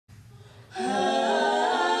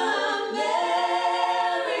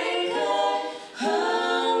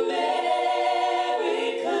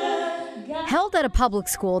Held at a public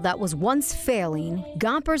school that was once failing,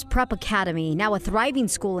 Gompers Prep Academy, now a thriving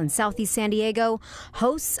school in Southeast San Diego,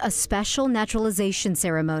 hosts a special naturalization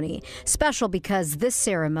ceremony. Special because this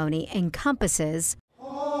ceremony encompasses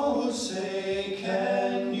Oh, say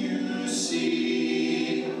can you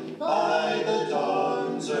see by the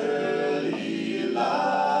dawn's early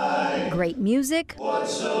light great music, what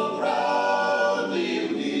so proudly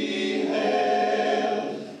we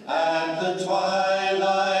hailed at the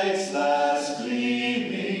twilight's last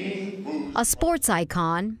gleaming. a sports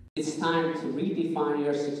icon, It's time to redefine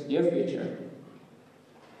your future.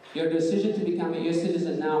 Your decision to become a U.S.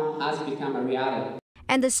 citizen now has become a reality.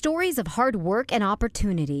 and the stories of hard work and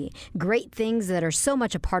opportunity, great things that are so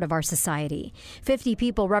much a part of our society. 50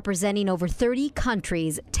 people representing over 30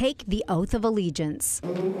 countries take the oath of allegiance.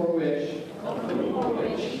 Whom or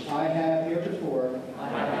which I have heretofore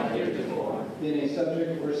been a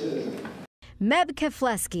subject or citizen. Meb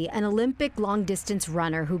Kefleski, an Olympic long-distance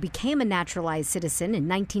runner who became a naturalized citizen in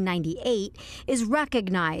 1998, is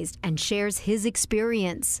recognized and shares his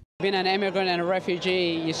experience. Being an immigrant and a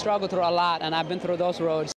refugee, you struggle through a lot, and I've been through those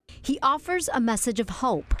roads. He offers a message of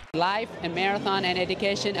hope. Life and marathon and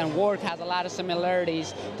education and work has a lot of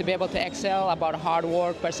similarities to be able to excel about hard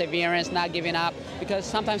work, perseverance, not giving up, because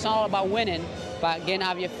sometimes it's not all about winning, but getting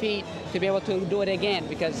out of your feet to be able to do it again,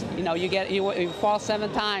 because you fall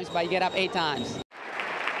 7 times, but you get up 8 times.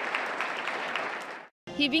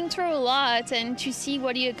 He's been through a lot, and to see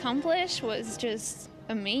what he accomplished was just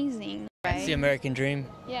amazing. It's the American dream.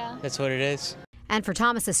 Yeah. That's what it is. And for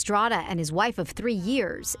Thomas Estrada and his wife of 3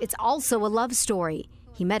 years, it's also a love story.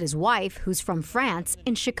 He met his wife, who's from France,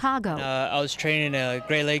 in Chicago. I was training in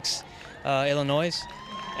Great Lakes, Illinois,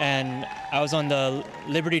 and I was on the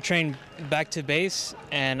Liberty train back to base,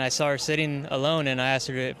 and I saw her sitting alone, and I asked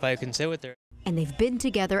her if I could sit with her. And they've been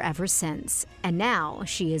together ever since. And now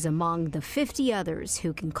she is among the 50 others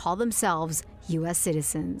who can call themselves U.S.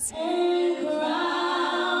 citizens.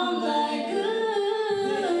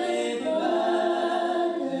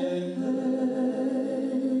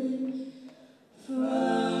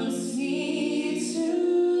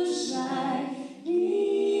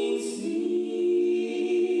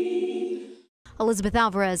 Elizabeth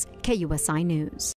Alvarez, KUSI News.